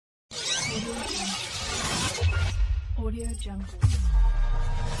Audio Jungle. Audio Jungle.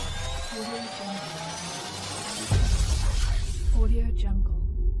 Audio Jungle.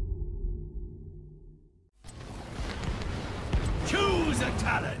 Choose a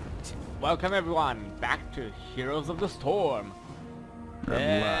talent! Welcome everyone back to Heroes of the Storm.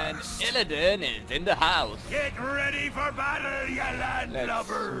 And last. Illidan is in the house. Get ready for battle, you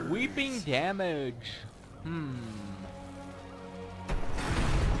landlubbers! Sweeping damage.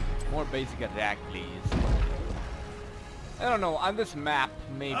 More basic attack, please. I don't know, on this map,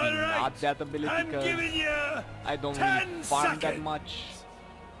 maybe not that ability because I don't really farm that much.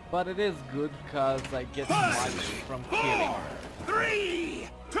 But it is good because I get much from killing. 3,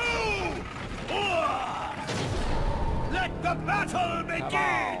 2, 1! Let the battle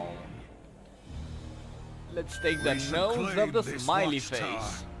begin! Let's take the nose of the smiley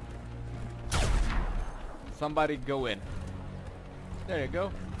face. Somebody go in. There you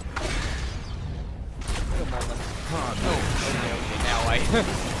go. Wait a moment. Oh, okay, now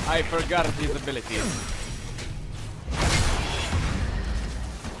I forgot his abilities.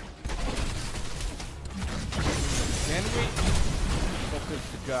 Can we focus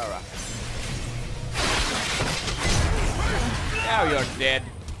Sagara? Now you're dead.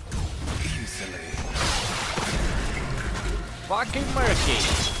 Easily. Fucking Murky.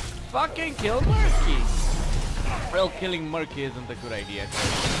 Fucking kill Murky. Well, killing Murky isn't a good idea.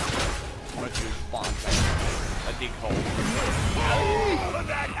 Murky spawns like a dig hole.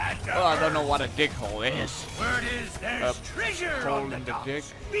 Well, I don't know what a dig hole is. Word is there's treasure hole on the in the docks. dig.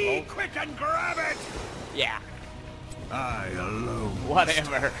 Be quick and grab it! Yeah, I alone.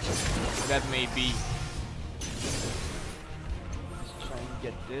 whatever that may be. Let's try and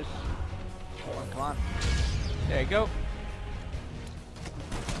get this. Come on, come on. There you go.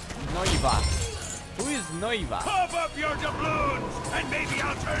 Noiva. Who is Noiva? Pop up your doubloons, and maybe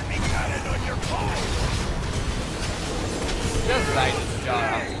I'll turn me cannon on your foe! Just like the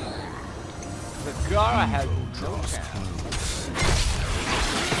Gara. The Gara has no chance.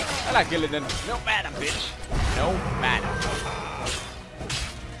 I like Illidan. No matter, bitch. No matter.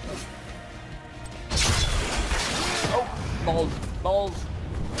 Oh, balls, balls.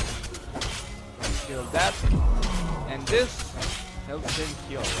 Kill that. And this helps him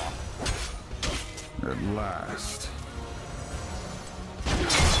kill off. At last.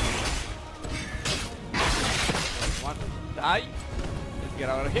 Want to die? Let's get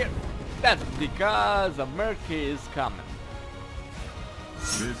out of here. That's because a Murky is coming.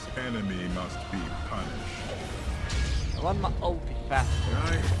 This enemy must be punished. I want my ulti faster.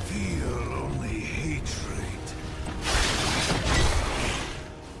 I feel only hatred.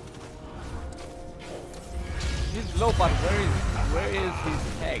 He's low, but where is his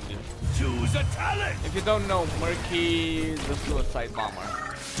tag? Choose a talent! If you don't know, Murky is a suicide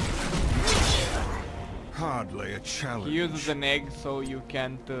bomber. Hardly a challenge. He uses an egg so you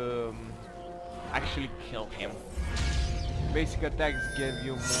can't actually kill him. Basic attacks give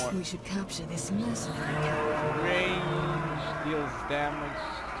you more We should capture this mercenary. range, deals damage,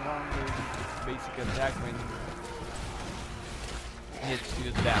 stronger basic attack when hits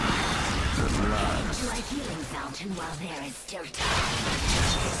use damage. At last. To a healing fountain while there is still time.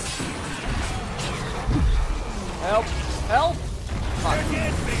 Help! Help! Fuck.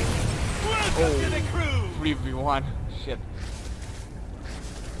 Forget me! Welcome to the crew! 3v1. Shit.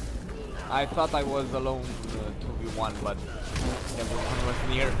 I thought I was alone 2v1, but everyone was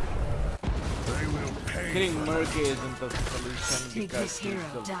near. They will pay. Killing Murky isn't the solution Take because this he's hero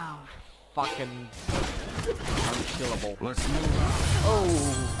so down. fucking unkillable. Let's move out.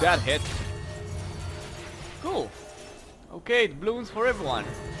 Oh, that hit. Cool. Okay, balloons for everyone.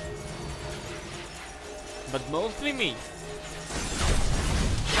 But mostly me.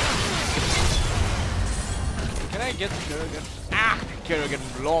 Can I get Kerrigan? Ah! Kerrigan,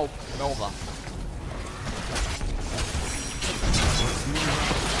 lol, Nova.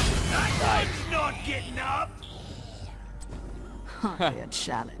 That's not getting up! Hardly a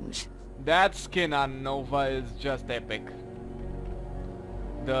challenge. That skin on Nova is just epic.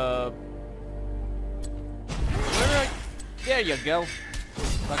 The... There you go.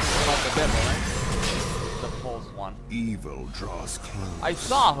 Talking about the devil, right? The false one. Evil draws close. I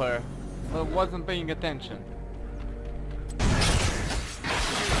saw her, but wasn't paying attention.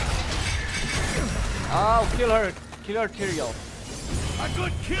 Oh, kill her! Kill her, Tyrael. A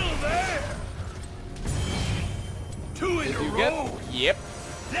good kill there! 2 in Did a you row! get? Yep.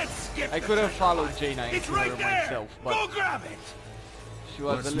 Let's skip I the could have treasure followed hunt. Jaina It's into right her there! myself, Go but grab it! she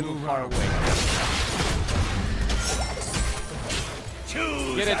was Let's a little move far out. away.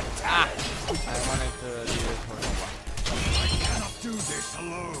 Choose Get it? a Ah! talent. I wanted to leave it for Nova. I cannot do do this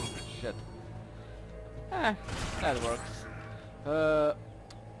alone. Shit. That works.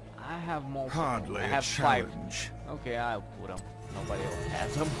 I have more. Hardly I a have 5. challenge. Okay, I'll put them. Nobody else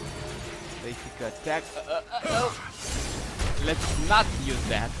has them. Basic attack. Let's not use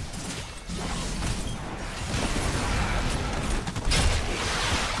that.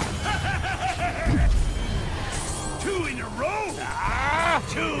 Two in a row!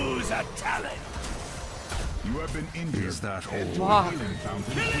 Choose a talent! You have been injured. Is that all? Fuck. Healing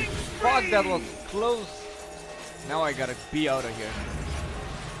fountain. Killing Fuck, that spree! was close. Now I gotta be out of here.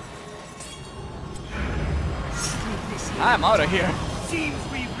 I'm out of here. Seems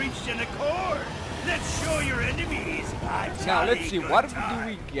we've reached an accord. Let's show your enemies. Now let's see, what do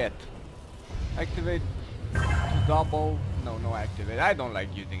we get? Activate to double. No activate. I don't like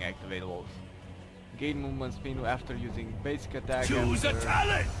using activatables. Gain movement speed after using basic attack. Choose a after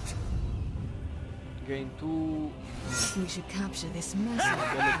talent! gain 2 We should capture this mercenary.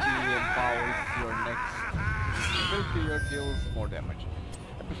 ability and powers your next ability your deals more damage.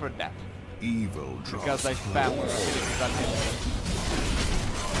 I prefer that Evil draws because I spam more abilities on him.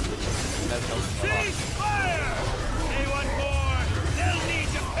 That helps me a lot. Cease fire! They want more! They'll need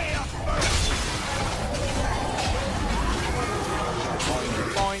to pay up first!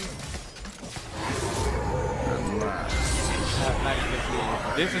 Point. at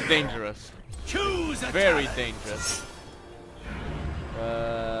last. This is dangerous. Choose a Very talent. dangerous.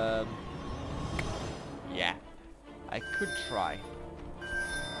 Yeah. I could try.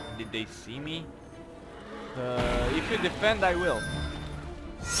 Did they see me? If you defend, I will.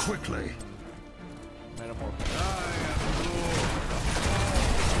 Quickly. Metamorphosis.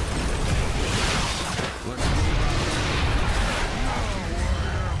 Let's move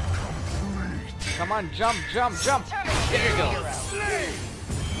complete. Come on, jump. There you go. Slay!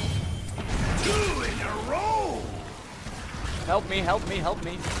 Two in a row! Help me.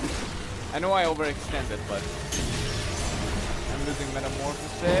 I know I overextended, but I'm losing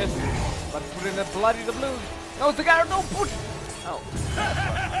metamorphosis. But put in the bloody doubloon. No, cigar, no, put! Oh.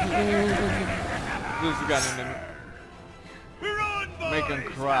 Lose the gun and then Run, boys! make him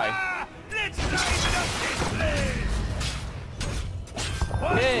cry. Ah, let's liven up this place!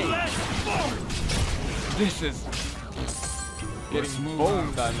 One Hey. last sport! This is Let's getting move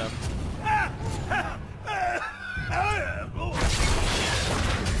boned out. on them.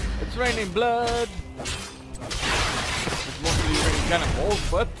 It's raining blood. It's mostly raining cannonballs,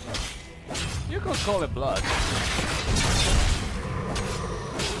 but you could call it blood.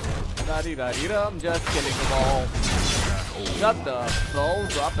 Da-dee-da-dee-da, I'm just killing them all. Shut the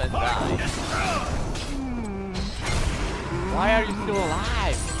souls up and die. Why are you still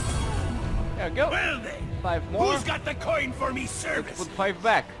alive? There we go. Well then, 5 more. who's got the coin for me Let's service? put 5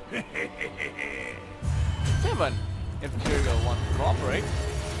 back. 7. If Tyrael wants to cooperate.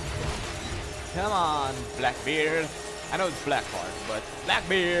 Come on, Blackbeard. I know it's Blackheart, but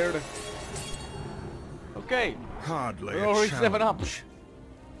Blackbeard. Okay. Hardly We're a already 7 up. challenge.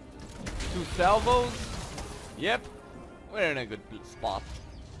 2 salvos. Yep. We're in a good spot.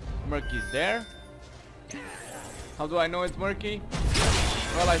 Murky's there. How do I know it's Murky?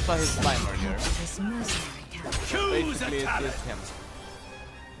 Well, I saw his slime earlier. This mercenary camp. Choose Basically, a it talent! is him.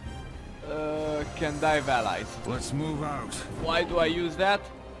 Can dive allies. Let's move out. Why do I use that?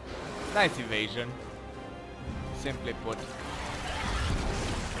 Nice evasion. Simply put.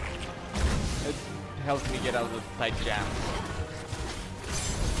 It helps me get out of the tight jam.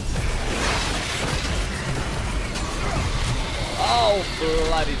 Oh,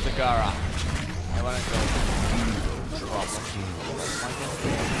 bloody Zagara. I wanna go. No problem.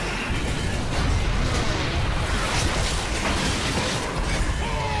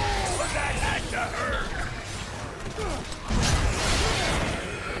 But that had to hurt!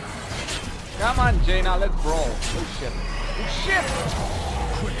 Come on, Jaina, let's brawl. Oh shit. Oh shit!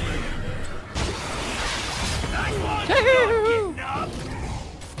 Getting up!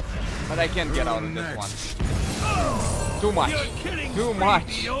 But I can't get out of this one. Too much. You're killing Too free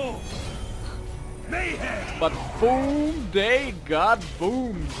much. the old. Mayhem! But boom, they got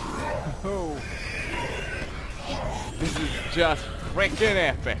boomed. Oh. This is just freaking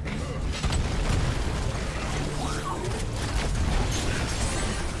epic.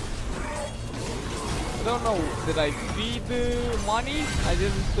 I don't know, did I see the money? I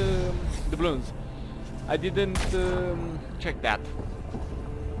didn't, the balloons. I didn't check that.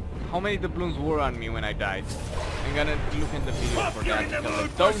 How many doubloons were on me when I died? I'm gonna look in the video Up for you're that in the because I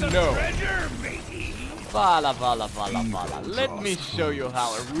mood for don't some know. treasure, matey! Vala. Let me show you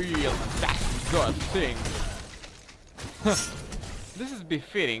how a real assassin does things. This is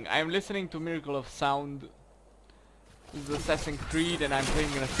befitting. I am listening to Miracle of Sound This is Assassin's Creed and I'm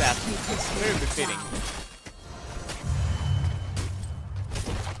playing an assassin. Very befitting.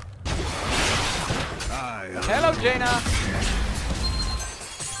 Hello, Jaina!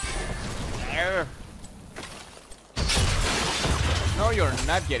 There. No, you're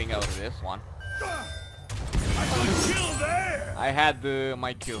not getting out of this one. I had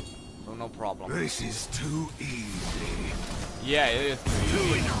my kill, so no problem. This is too easy. Yeah, it is too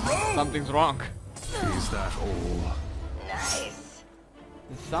easy. Something's wrong. Is that all? Nice.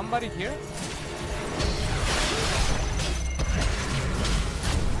 Is somebody here?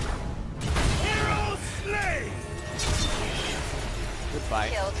 Hero slay! Goodbye.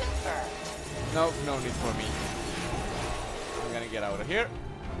 Kill confirmed. No, no need for me. I'm gonna get out of here.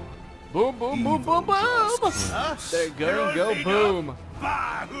 Boom, boom, boom, boom, boom! There you go, go, boom!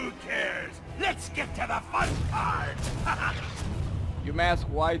 Bah, who cares? Let's get to the fun part! You may ask,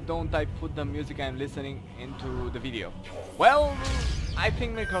 why don't I put the music I'm listening into the video? Well, I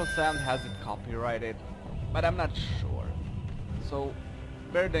think Microsoft has it copyrighted, but I'm not sure. So,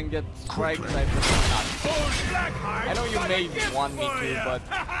 better than get striked, I prefer not. Blackheart, I know you may gift want me for to, ya. but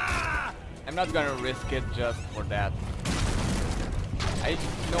I'm not gonna risk it just for that. I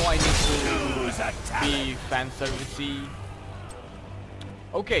know I need Choose a to talent. be fan servicey.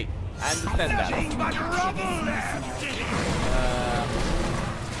 Okay, I understand that. Nothing but rubble left.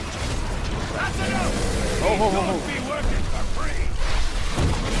 That's enough. Oh, ho, ho, ho. Don't be working for free.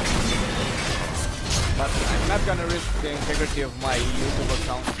 But I'm not gonna risk the integrity of my YouTube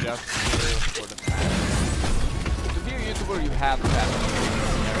account just for the fans. To be a YouTuber, you have to have.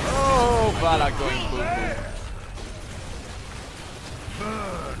 Oh, Vala going boom boom.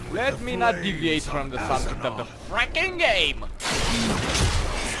 Let me not deviate from the subject of the fracking game.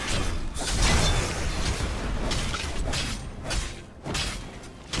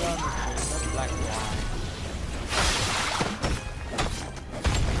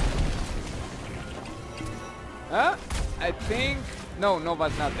 Huh? I think... No,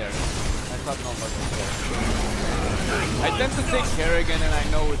 Nova's not there. I thought Nova was there. I tend to take Kerrigan and I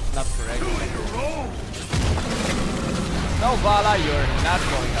know it's not correct. No, Vala, you're not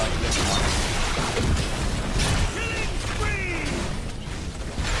going out this one.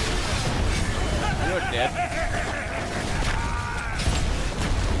 You're dead.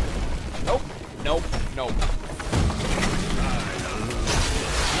 Nope, nope, nope.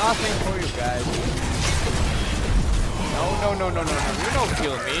 Nothing for you guys. No, no, no, no, no, no. You don't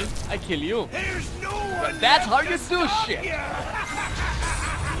kill me. I kill you. There's no one. That's how you do stop shit. ya.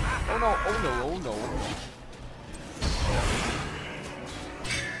 Oh no, oh no, oh no.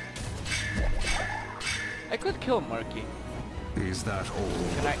 I could kill Murky. Is that all?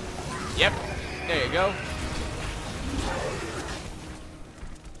 Can I? Yep. There you go.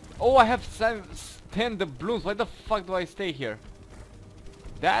 Oh, I have 10 doubloons. Why the fuck do I stay here?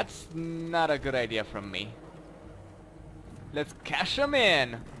 That's not a good idea from me. Let's cash them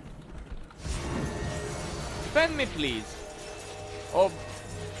in. Spend me, please. Oh,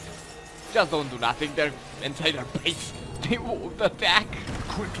 just don't do nothing. They're inside our base. They won't attack.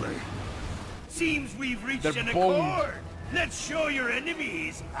 Quickly. Seems we've reached They're an boned. accord. Let's show your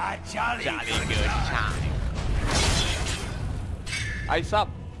enemies a jolly Good time. Ice up.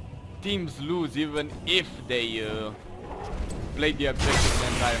 Teams lose even if they play the objective the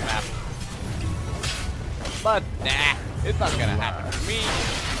entire map. But nah, it's not gonna happen to me.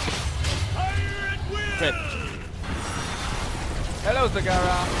 Crit. Hello,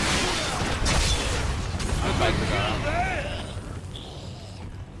 Zagara. Goodbye, Zagara.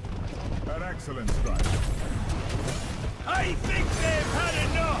 An excellent strike. I think they've had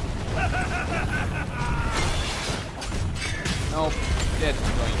enough. Nope, that's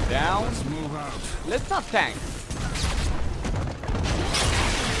going down. Let's move out. Let's not tank.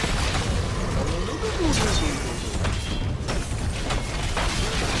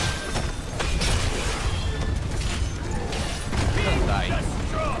 Don't die.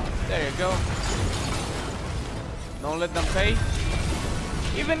 There you go. Don't let them pay.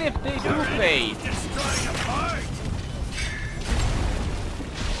 Even if they do pay, Destroying a part.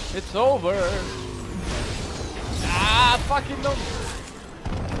 it's over. Ah, fucking don't.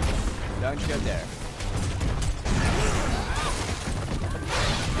 Don't get there.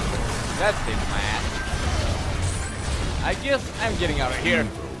 That's it, man. I guess I'm getting out of here.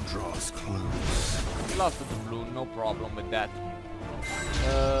 Evil draws close. Lost the balloon, no problem with that.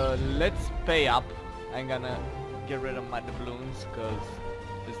 Let's pay up. I'm gonna get rid of my doubloons because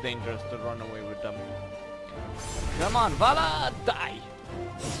it's dangerous to run away with them. Come on, Vala, die!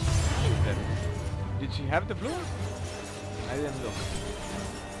 Shoot her. Did she have the balloon? I didn't look.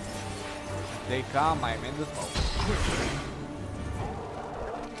 They come, I'm in the smoke.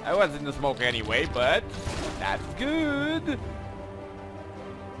 I was in the smoke anyway, but that's good.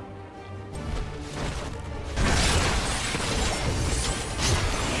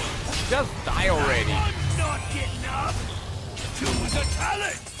 Just die already. I'm not getting up. Choose a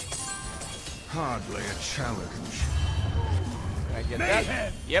talent. Hardly a challenge. Can I get Mayhem.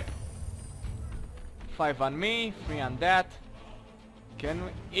 that? Yep. 5 on me, 3 on that. Can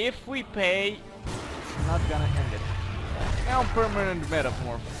we, if we pay, it's not gonna end it. Now permanent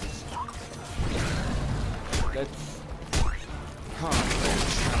metamorphosis. Let's Hardly a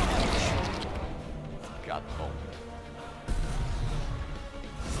challenge. got boned.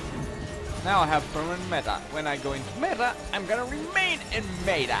 Now I have permanent meta. When I go into meta, I'm gonna remain in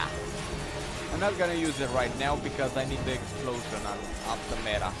meta. I'm not gonna use it right now because I need the explosion of the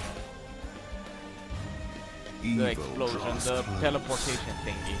meta. The explosion, the teleportation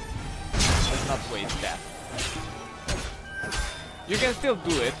thingy. Let's not waste that. You can still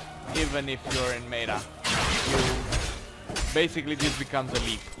do it, even if you're in meta. You basically this becomes a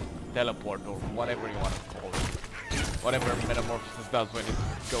leap, teleport, or whatever you want to call it. Whatever metamorphosis does when it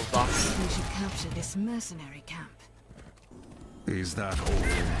goes off. We should capture this mercenary camp. Is that all?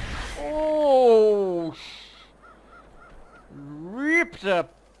 Oh! Ripped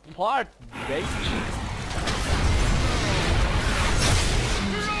apart, bitch.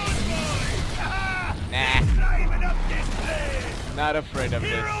 Nah. Not afraid of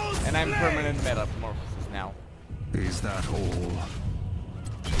this. And I'm permanent metamorphosis now. Is that all?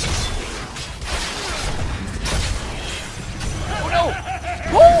 Oh no!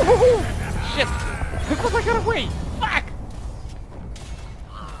 Oh! Shit! Because I got away! Fuck!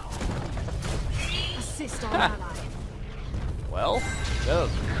 Assist our ally. Well, that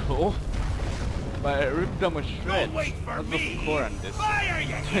was cool. But I ripped them a shred. Don't wait for What's me. the score on this? Fire,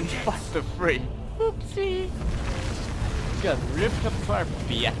 you 25 to 3. Oopsie! Got ripped apart,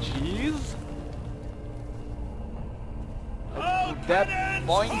 bitches. All That cannons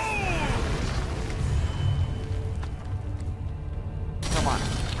boing. hold! Come on,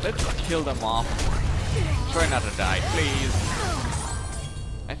 let's kill them off. Try not to die, please.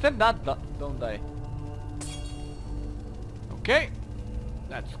 I said not don't die. Okay,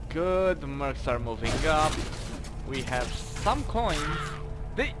 that's good. The mercs are moving up. We have some coins.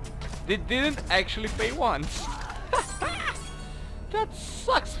 They didn't actually pay once. That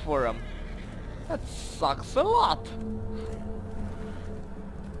sucks for them. That sucks a lot.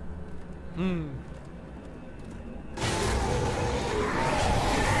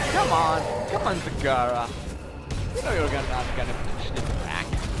 Come on, Zagara. You know you're not gonna push this back.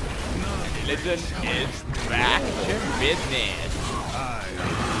 Illidan is back to business.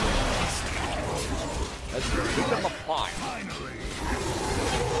 Let's rip them apart.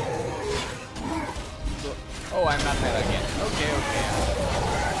 Oh, I'm not meta again. Okay.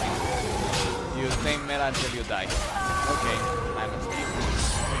 You stay meta until you die. Okay, my mistake.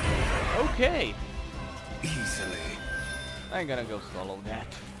 Okay. Easily. I'm gonna go solo that.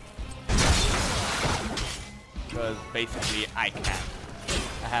 Because basically I can.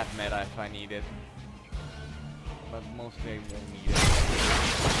 I have meta if I need it. But mostly I won't need it.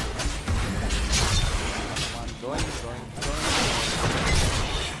 Come on, going.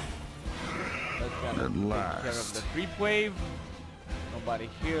 Let's gonna At take last. care of the creep wave. Nobody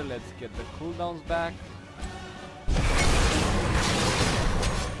here, let's get the cooldowns back. You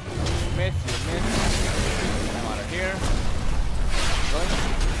miss. I'm out of here. Going.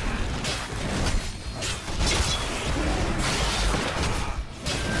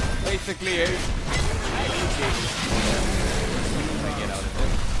 Basically, I get out of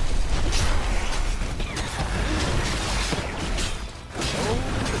this.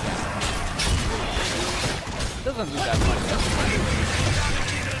 Doesn't do that much.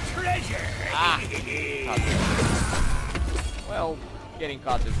 Treasure. Ah! Well, getting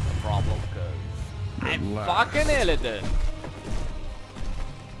caught isn't a problem because I'm fucking Illidan.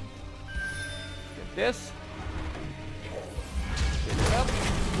 Get this. Get it up.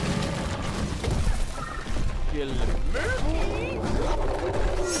 Kill me.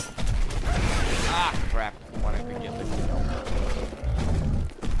 Ah, crap. I wanted to get the kill.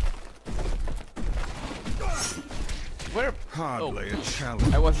 Where? Hardly Oh. a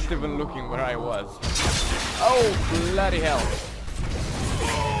challenge. I wasn't even looking where I was. Oh, bloody hell.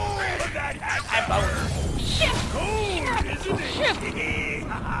 I bounced. Shit! Cool, isn't Shit! it?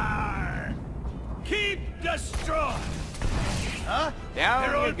 Keep destroy. Huh? Down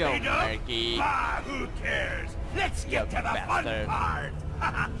They're you all go, paid up? Marky. Ah, who cares? Let's get to the bastard. fun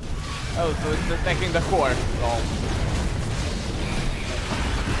part. Oh, so it's attacking the core. Oh.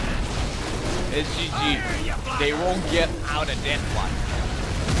 It's GG. They won't get out of that one.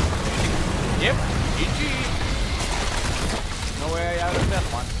 Yep, GG. No way out of that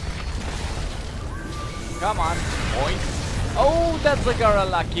one. Come on, point. Oh, that's Zagara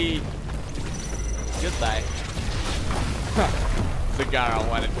lucky. Goodbye. Zagara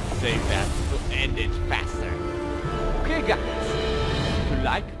wanted to save that to end it faster. Okay, guys. If you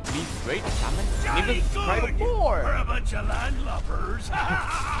like, please rate, comment, and even subscribe for more. We're a bunch of landlubbers.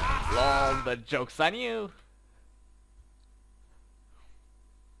 Lol, the joke's on you.